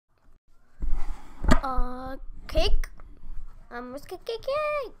Cake. What's cake?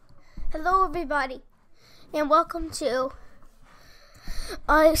 Hello, everybody, and welcome to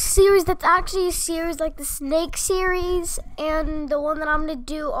a series that's actually a series like the Snake series and the one that I'm gonna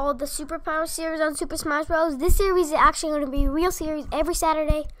do all the superpower series on Super Smash Bros. This series is actually gonna be a real series every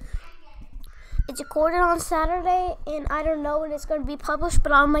Saturday. It's recorded on Saturday, and I don't know when it's gonna be published,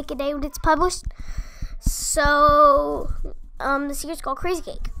 but I'll make a day when it's published. So, the series is called Crazy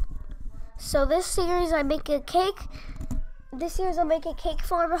Cake. So this series, I make a cake. This series, I'll make a cake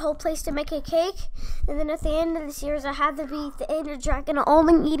farm, a whole place to make a cake. And then at the end of the series, I have to beat the Ender Dragon, an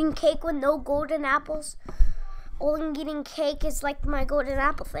only-eating cake with no golden apples. Only-eating cake is like my golden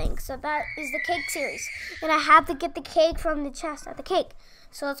apple thing. So that is the cake series. And I have to get the cake from the chest at the cake.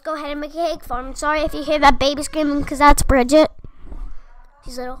 So let's go ahead and make a cake farm. I'm sorry if you hear that baby screaming, because that's Bridget.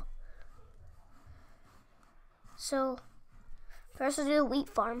 She's little. So, first we'll do the wheat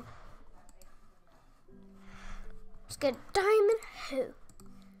farm. Let's get diamond ho.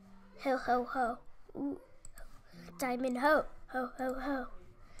 Ho, ho, ho. Ooh. Diamond ho. Ho, ho, ho.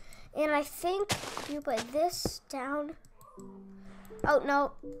 And I think if you put this down. Oh,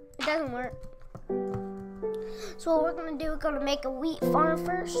 no. It doesn't work. So what we're going to do, we're going to make a wheat farm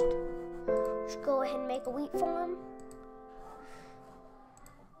first. Let's go ahead and make a wheat farm.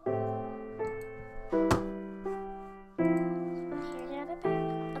 Here's another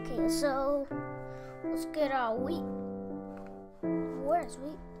pack. Okay, so let's get our wheat. Where's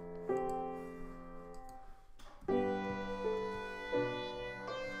wheat?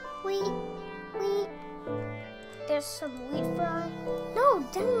 Wheat. There's some wheat fry. No,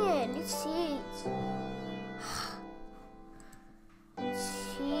 dang it, it's seeds.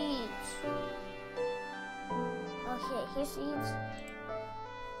 Seeds. Okay, here's seeds.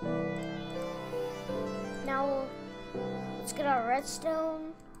 Now, let's get our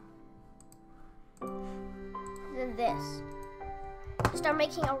redstone. Then this. Start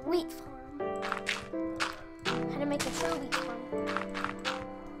making a wheat farm. How to make a true wheat farm.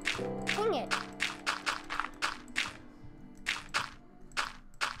 Dang it.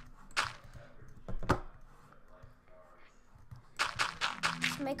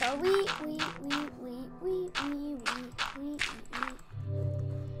 Let's make our wheat.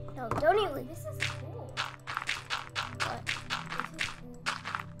 No, don't eat wheat. This is cool. What? This is cool.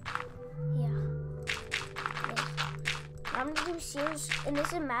 Yeah. I'm gonna do a series, and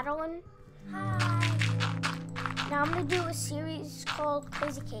this is Madeline. Hi. Now I'm gonna do a series called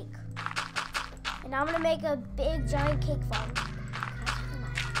Crazy Cake, and I'm gonna make a big giant cake farm. Can I check out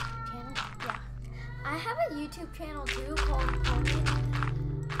my channel? Yeah. I have a YouTube channel too called Pony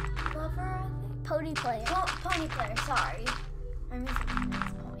Lover, I think. Pony Player. Pony Player, sorry. I'm using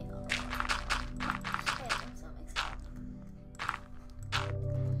it's Pony Lover. Shit, I'm so mixed up.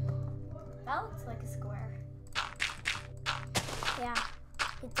 That looks like a square. Yeah,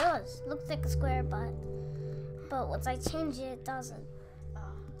 it does. Looks like a square, but once I change it, it doesn't.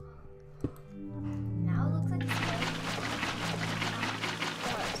 Now it looks like a square. It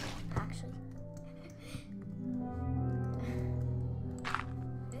does, actually.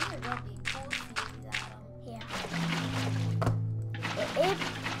 These are gonna be cool seeds, Adam. Yeah.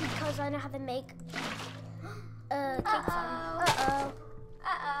 Because I know how to make a cake farm. Uh-oh.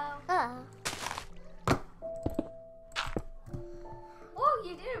 Oh,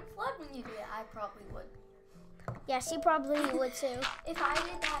 you didn't flood when you did it. I probably would. Yeah, she probably would too. If I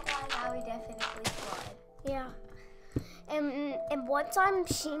did that, guys, I would definitely flood. Yeah. And one time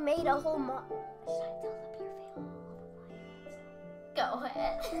she made a whole Should I tell them your fail? Go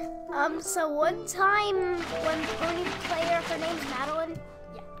ahead. So one time when Pony Player, her name's Madeline.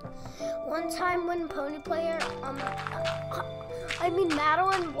 Yeah. One time when Pony Player,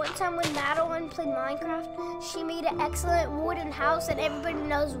 Madeline, one time when Madeline played Minecraft, she made an excellent wooden house, and everybody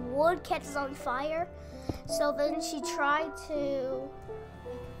knows wood catches on fire. So then she tried to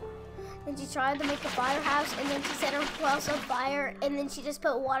make a firehouse, and then she set her house on fire, and then she just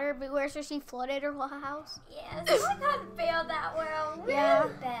put water everywhere, so she flooded her whole house. Yes. I kind of failed that well. Yeah.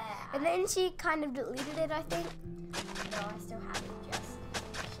 Really bad. And then she kind of deleted it, I think. No, I still have it just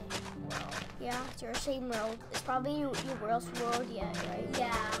shame world. Yeah, it's your shame world. It's probably your worst world yet, right?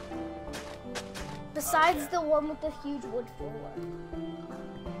 Yeah. Besides the one with the huge wood floor.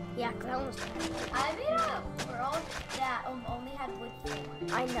 Yeah, because I almost I made a world that only had wood floor.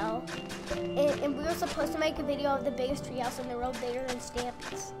 I know. And we were supposed to make a video of the biggest treehouse in the world, bigger than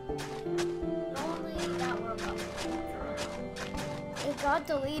Stampy's. Only that world got It got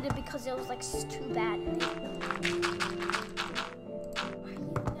deleted because it was like too bad. Are you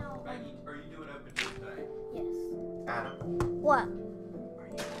now? Are you doing open today? Yes. Adam, What? are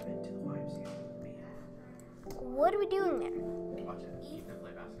you open to the YMCA with me? What are we doing there? Watch it. You can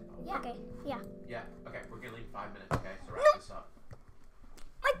play basketball. Yeah. Okay, yeah. Yeah. Okay, we're gonna leave 5 minutes. Okay, so wrap this up.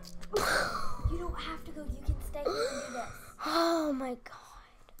 You don't have to go. You can stay here and do this. Oh my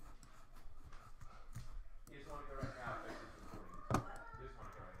god. You just want to go right now. You just want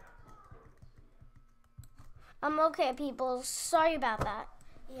to go right now. I'm okay, people. Sorry about that.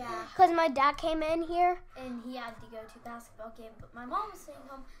 Yeah. Because my dad came in here. And he had to go to a basketball game, but my mom was staying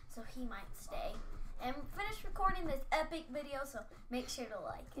home, so he might stay. And we finished recording this epic video, so make sure to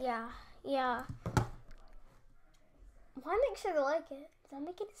like it. Yeah, yeah. Why make sure to like it? Does that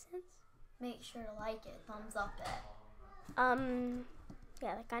make any sense? Make sure to like it. Thumbs up it.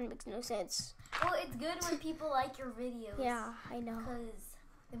 Yeah, that kind of makes no sense. Well, it's good when people like your videos. Yeah, I know. Because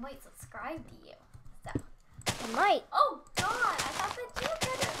they might subscribe to you. So. I might. Oh, God. I thought that you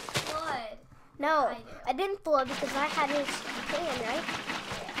did blood. No, I do. I didn't flood because I had his can, right?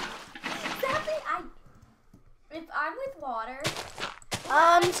 Exactly. If I'm with water,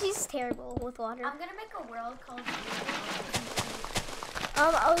 She's terrible with water. I'm going to make a world called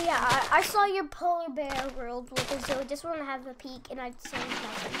Oh yeah, I saw your polar bear world with it, so I just want to have a peek, and I'd say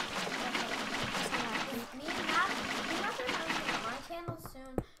nothing. Me and Matt on my channel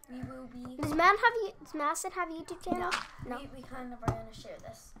soon. We will be. Does Madison have a YouTube channel? No. We kind of are going to share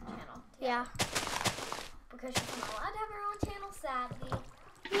this channel. Yeah. Because she's not allowed to have her own channel, sadly.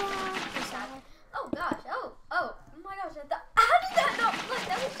 Yeah. Sadly. Oh gosh. Oh my gosh. How did that not look?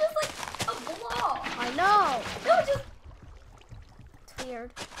 That was just like a ball. I know. No, it just. It's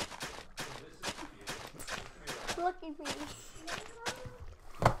weird. Look at me.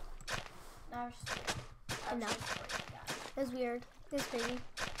 No, it's just I know. It's weird. It's crazy.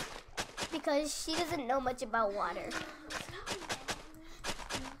 Because she doesn't know much about water.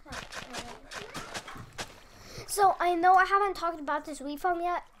 So I know I haven't talked about this weed farm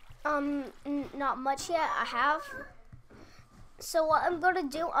yet. Not much yet. I have. So what I'm gonna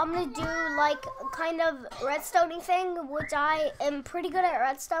do like kind of redstone thing, which I am pretty good at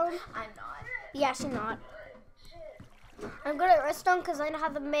redstone. I'm not. Yeah, she's not. I'm good at redstone because I know how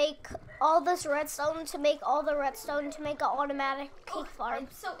to make all this redstone to make all the redstone to make an automatic cake farm. I'm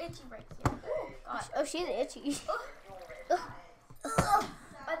so itchy right here. Oh, God. Oh, she's itchy. By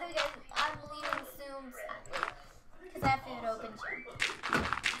the way, guys, I'm leaving soon, sadly, because I have food open gym.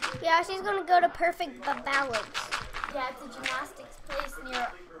 Yeah, she's gonna go to Perfect Balance. Yeah, it's a gymnastics place near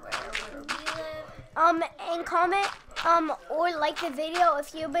where we live. And comment, or like the video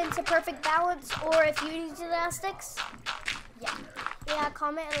if you've been to Perfect Balance or if you do gymnastics. Yeah. Yeah,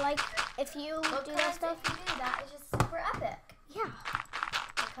 comment and like if you do that stuff. If you do that, it's just super epic. Yeah.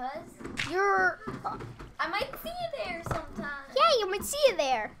 Because You're, I might see you there sometime. yeah, you might see you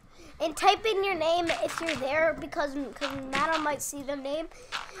there. And type in your name if you're there because Madam might see the name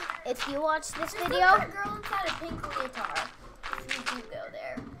if you watch this video. There's a girl inside a pink leotard. We do go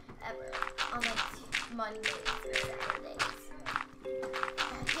there on like Mondays or Saturdays.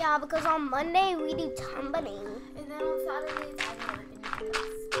 Yeah, because on Monday we do tumbling. And then on Saturdays I go to the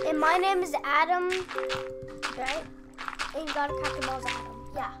news. And my name is Adam, right? And you gotta crack the balls,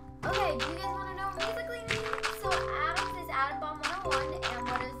 Adam. Yeah. Okay, do you guys want to know musically names? So Adam's is AdamBomb101, and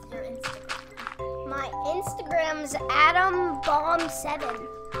what is your Instagram? My Instagram's AdamBomb7.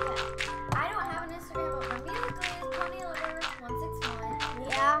 Okay. I don't have an Instagram, but my musically is PonyLover161.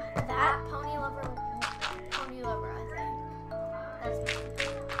 Yeah, that. At PonyLover, I think. That's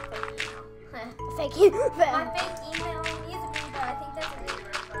my Fake you. my fake email musically, but I think that's it.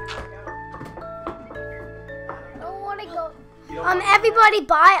 I don't wanna go. Everybody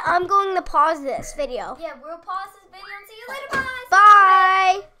bye. I'm going to pause this video. Yeah, we'll pause this video and see you later.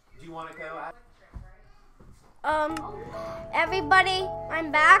 Bye. Bye. Do you want to go? Everybody,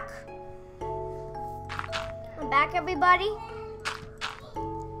 I'm back. I'm back, everybody.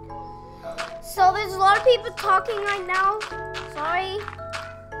 So there's a lot of people talking right now. Sorry.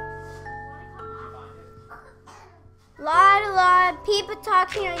 Lot of people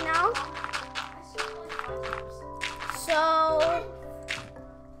talking right now. So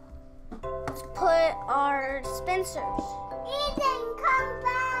let's put our dispensers. Ethan, come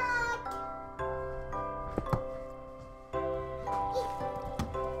back.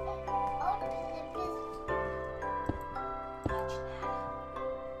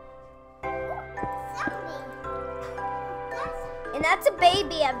 And that's a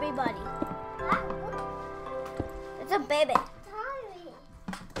baby, everybody. It's a baby. No,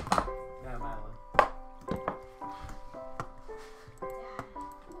 Madeline.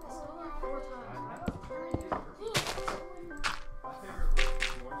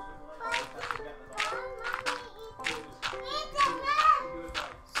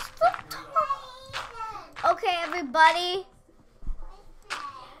 Okay, everybody.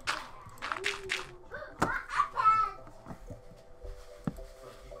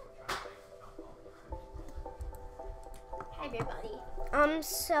 Hey everybody.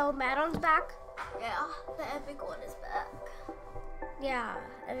 So Madon's back. Yeah, the epic one is back. Yeah,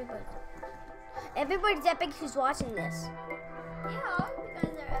 everybody's epic who's watching this. Yeah, all you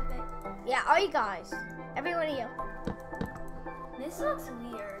guys are epic. Yeah, all you guys. Every one of you. This looks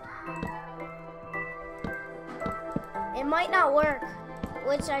weird. It might not work,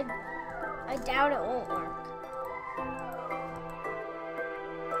 which I doubt it won't work.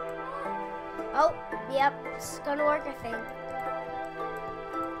 Oh, yep, it's gonna work, I think.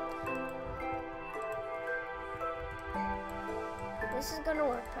 This is gonna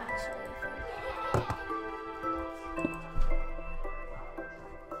work, actually, I think.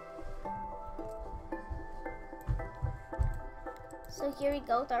 So here we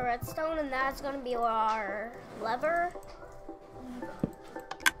go with our redstone, and that's gonna be our lever.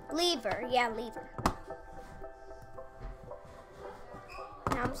 Lever, yeah, lever.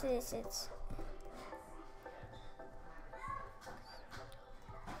 Now I'm saying it's.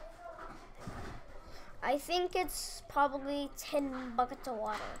 I think it's probably 10 buckets of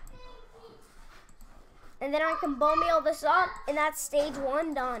water. And then I can bombie all this up, and that's stage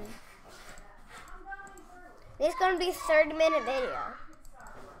 1 done. It's gonna be a 30-minute video.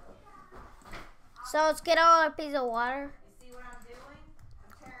 So let's get all our piece of water. You see what I'm doing?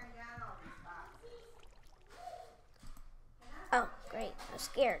 I'm tearing down all these boxes. Oh, great. I'm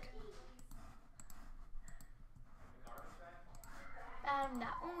scared.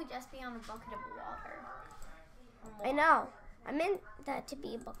 That one would just be on a bucket of water. I know. I meant that to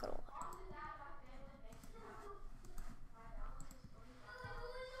be a bucket of water.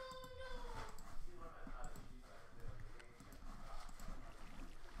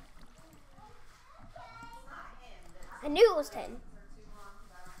 I knew it was 10.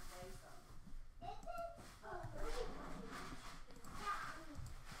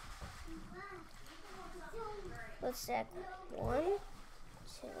 Let's check. 1,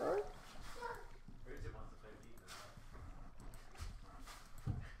 2.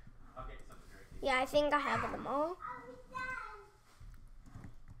 Yeah, I think I have them all.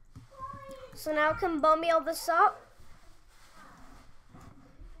 So now I can bump all this up.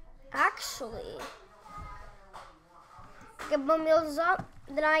 Actually, I can bump all this up.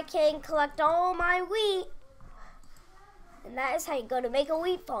 Then I can collect all my wheat. And that is how you go to make a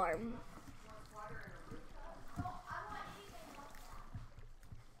wheat farm.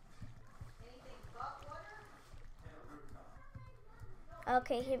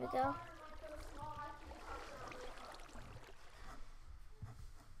 Okay, here we go.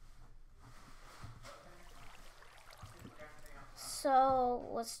 So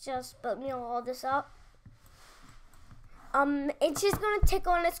let's just put all this up. It's just gonna tick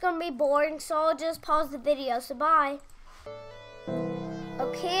on. It's gonna be boring, so I'll just pause the video. So bye.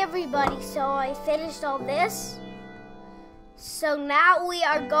 Okay, everybody. So I finished all this. So now we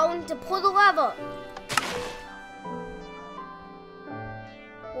are going to pull the lever.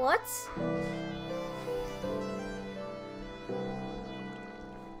 What?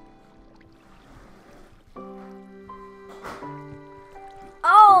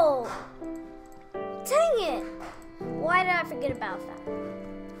 Oh! Dang it! Why did I forget about that?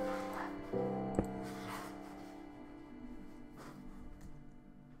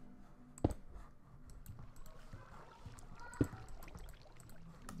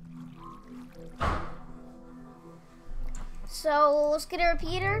 So let's get a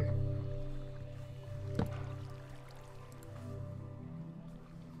repeater.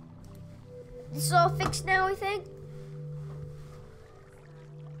 This is all fixed now, I think.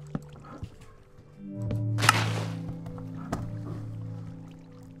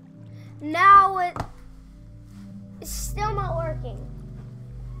 Now it's still not working.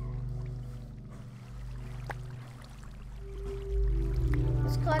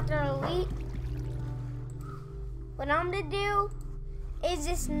 Let's collect our wheat. What I'm gonna do is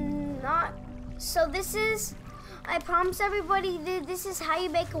just not. So this is, I promise everybody, this is how you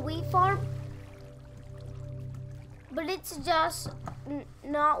make a wheat farm. But it's just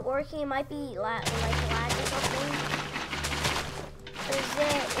not working. It might be like lag or something.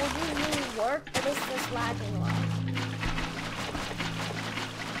 It will usually work, but it's just lagging a lot.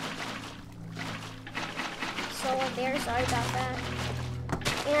 So there, sorry about that.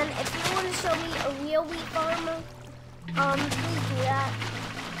 And if you want to show me a real wheat farm, please do that,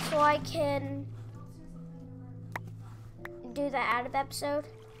 so I can do that out of episode.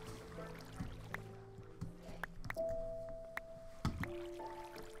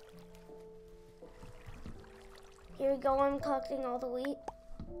 Here we go, I'm collecting all the wheat.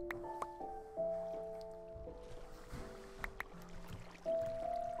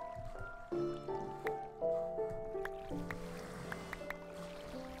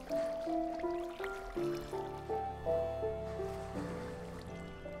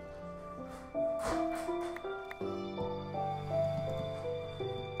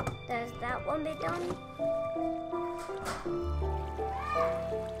 Does that one be done?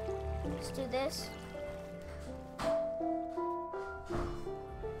 Let's do this.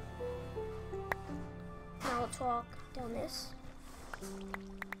 Now let's walk down this.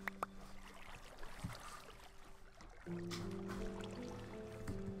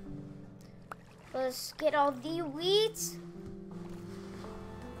 Let's get all the weeds.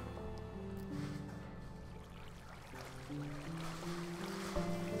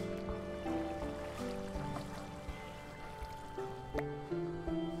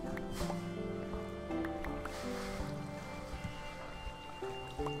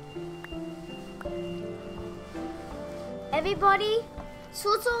 Everybody, so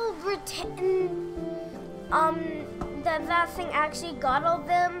let's all pretend that thing actually got all of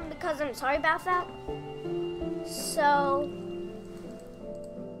them, because I'm sorry about that. So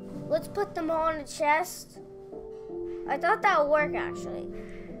let's put them all in a chest. I thought that would work actually.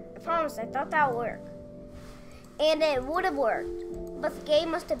 I promise, I thought that would work. And it would have worked, but the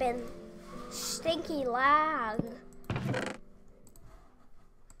game must have been stinky lag.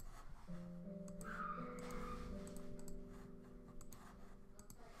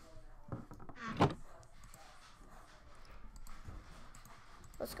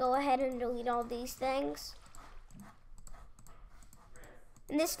 Let's go ahead and delete all these things.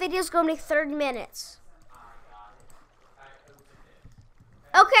 And this video is going to be 30 minutes.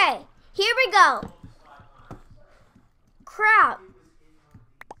 Okay, here we go. Crap.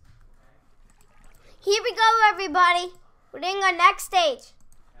 Here we go, everybody. We're doing our next stage.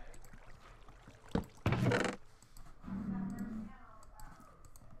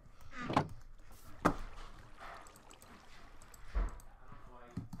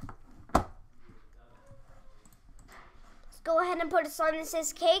 Go ahead and put a sign that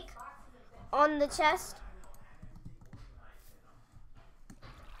says cake on the chest.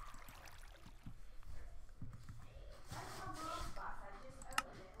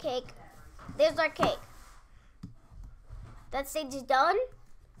 Cake. There's our cake. That stage is done.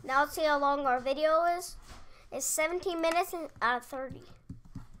 Now let's see how long our video is. It's 17 minutes out of 30.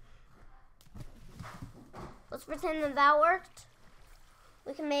 Let's pretend that that worked.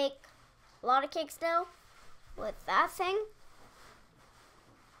 We can make a lot of cakes now with that thing.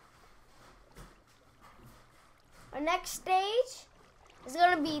 Our next stage is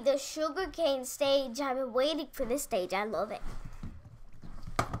going to be the sugarcane stage. I've been waiting for this stage. I love it.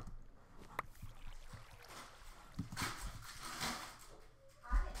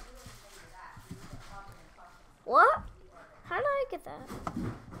 What? How did I get that?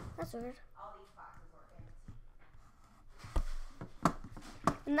 That's weird.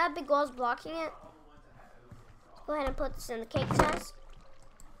 And that big wall's blocking it. Let's go ahead and put this in the cake chest.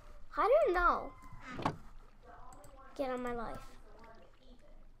 I didn't know. Get on my life.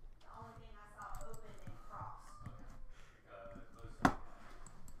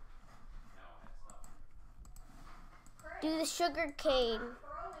 Do the sugar cane.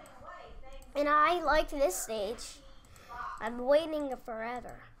 And I like this stage. I've been waiting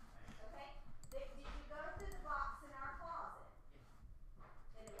forever.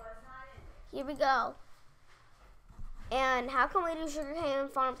 Here we go. And how can we do sugarcane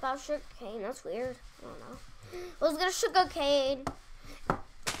farm without sugarcane? That's weird. I don't know. Let's get a sugarcane.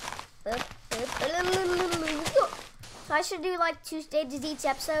 So I should do like 2 stages each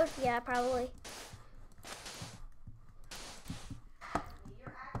episode. Yeah, probably.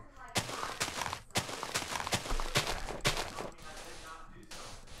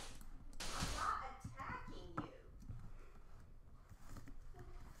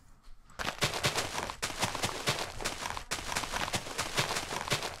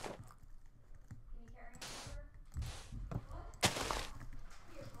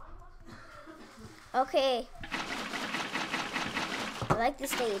 Okay. I like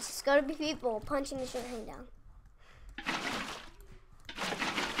this stage. It's going to be people punching the sugarcane down.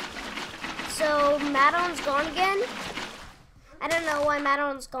 So Madeline's gone again. I don't know why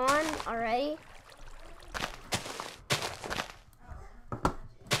Madeline's gone already.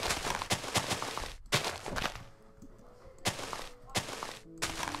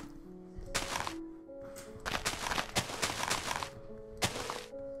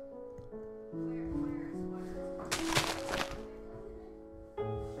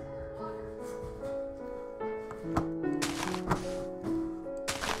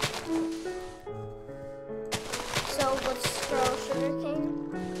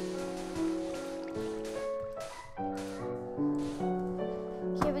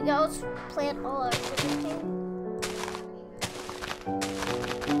 Here we go. Let's plant all our sugarcane.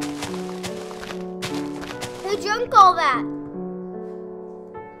 Who drank all that?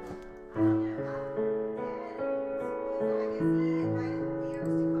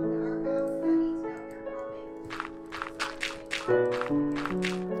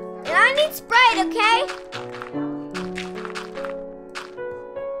 And I need Sprite, okay?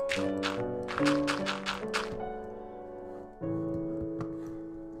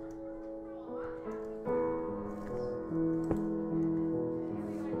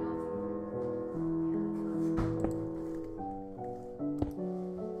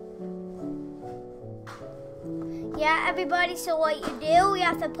 Yeah, everybody, so what you do, you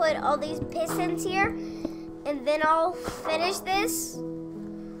have to put all these pistons here, and then I'll finish this.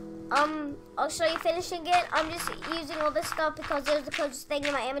 I'll show you finishing it. I'm just using all this stuff because there's the closest thing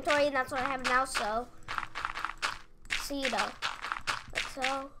in my inventory, and that's what I have now, so you know.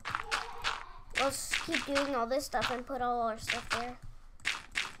 So, let's keep doing all this stuff and put all our stuff there.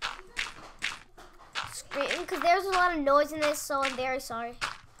 Scream, because there's a lot of noise in this, so I'm very sorry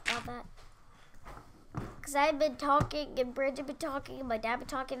about that. Because I've been talking, and Bridget been talking, and my dad been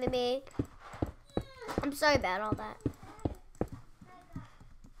talking to me. I'm sorry about all that.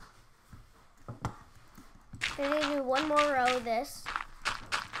 I'm going to do one more row of this.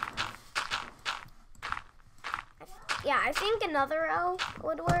 Yeah, I think another row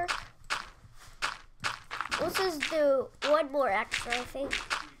would work. Let's just do one more extra, I think.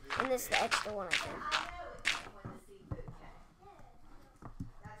 And this is the extra one, I think.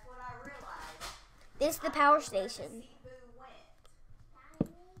 This is the power station.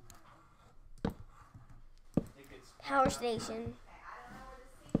 Power station.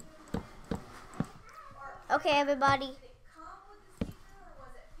 Okay, everybody.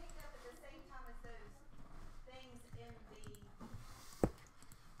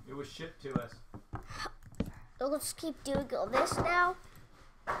 It was shipped to us. Let's keep doing all this now.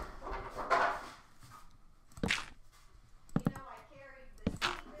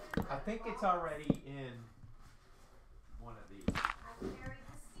 I think it's already in one of these. I carried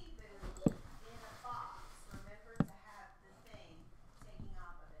the sea boo in a box. Remember to have the thing taking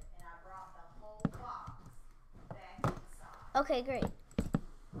off of it, and I brought the whole box back inside. Okay, great. I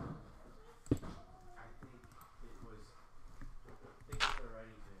think it's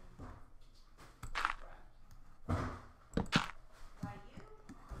already been wrapped. By you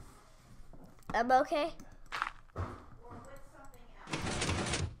I'm okay. or with something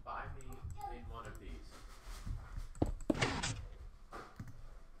else? Buy me in one of these.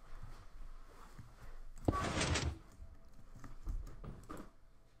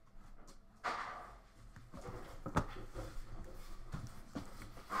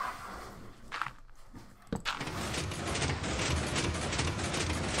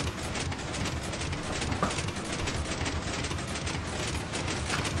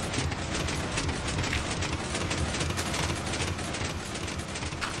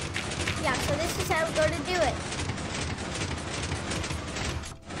 Yeah, so this is how we're going to do it.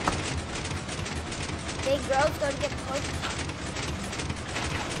 Big Row's going to get pushed.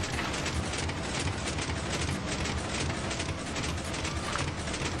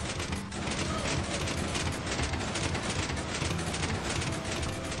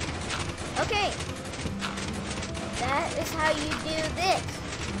 Okay. That is how you do this.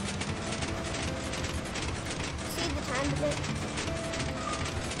 See the time of it?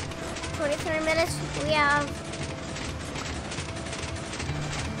 23 minutes. We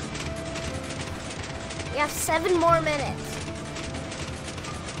have 7 more minutes.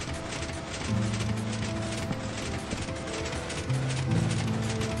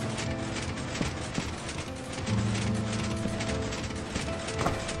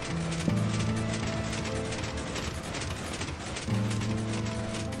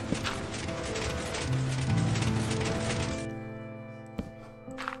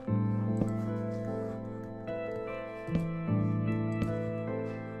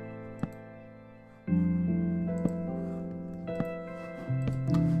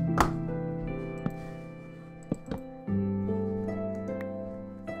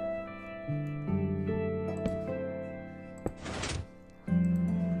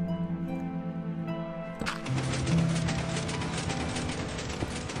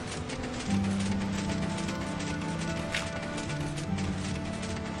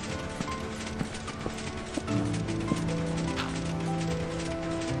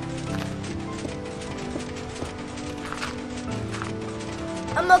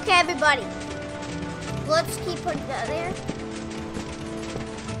 I'm okay, everybody. Let's keep putting that there.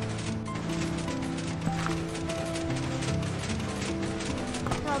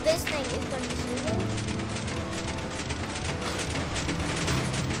 this thing is going to be shooting.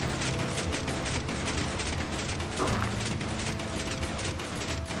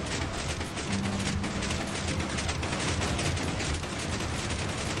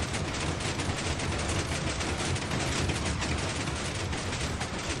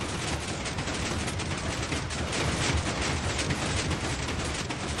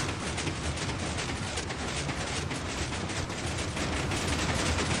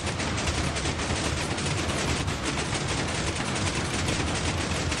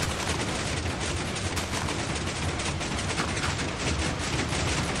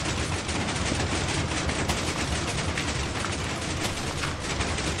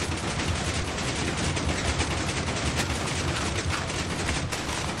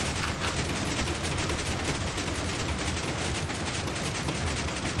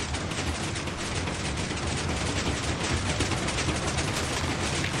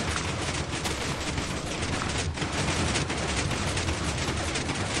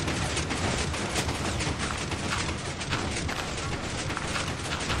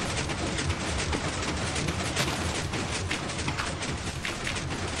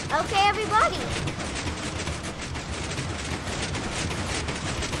 Okay, everybody.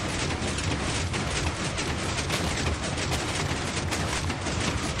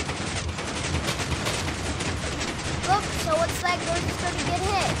 Look, so it's like we're just going to get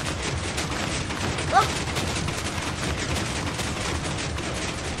hit. Look.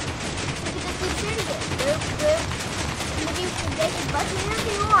 You can just keep shooting it. Boop, boop. And then you can make as much energy as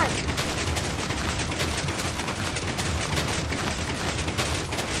you want.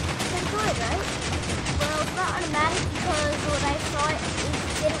 Right? Well, it's not automatic because what I thought it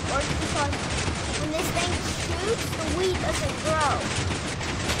didn't work because when this thing shoots, the wheat doesn't grow.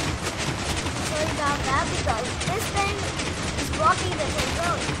 Sorry about that because this thing is blocking the thing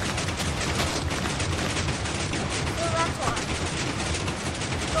growing. So that's why.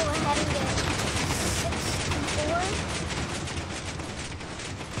 Go ahead and get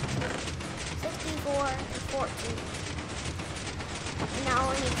 64 and 14. And now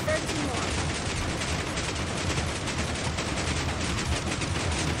we need 13 more.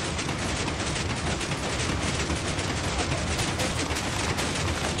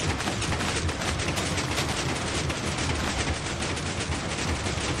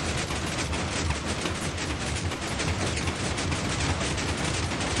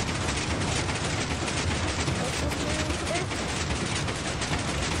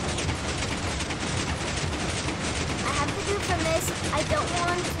 I don't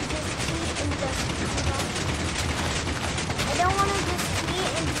want to just cheat and just, I don't want to just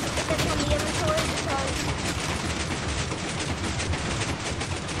cheat and just put this on the inventory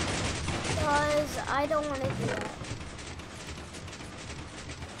because I don't want to do that.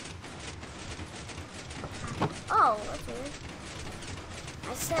 Oh, that's weird.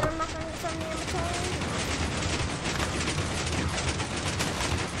 I said I'm not going to put this on the inventory.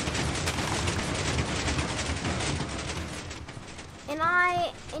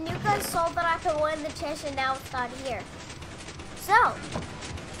 And you guys saw that I could win the chest and now it's not here. So,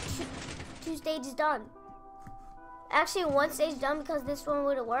 2 stages done. Actually, 1 stage done because this one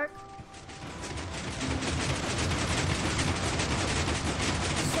wouldn't work.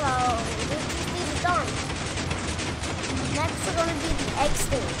 So, this 2 stages done. Next we're going to do the egg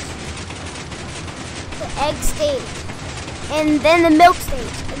stage. The egg stage. And then the milk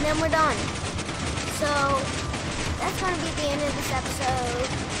stage. And then we're done. So, that's going to be the end of this episode.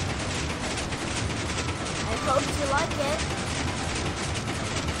 I hope you like it.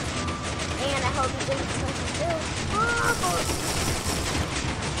 And I hope you think it's something to do.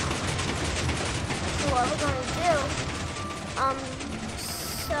 So what we're going to do.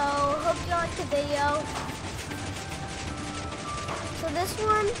 So hope you liked the video. So this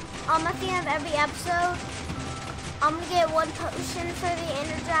one, at the end of every episode, I'm going to get 1 potion for the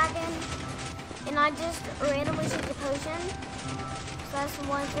Ender Dragon. And I just randomly choose a potion. So that's the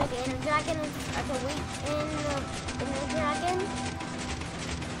one for the Ender Dragon. It's like a weekend Ender Dragon.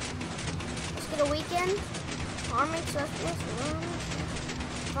 Let's get a weekend. Farming, swiftness, runes,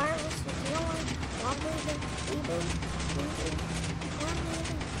 virus, healing, wobbling, even,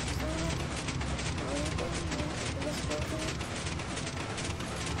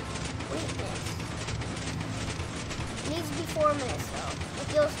 weakness. It needs to be 4 minutes though. It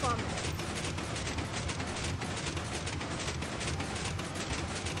feels 4 minutes.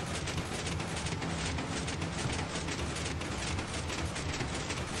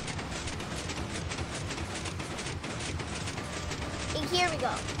 Here we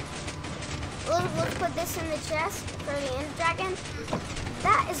go. Let's put this in the chest for the Ender Dragon.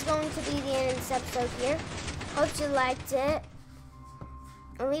 That is going to be the end of this episode here. Hope you liked it.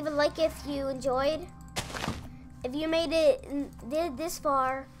 And leave a like if you enjoyed. If you made it did this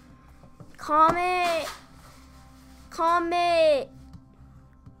far, comment.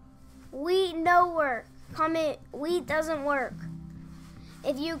 Wheat no work. Comment wheat doesn't work.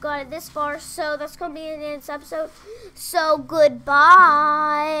 If you got it this far, so that's going to be the end of this episode. So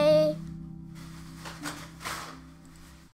goodbye.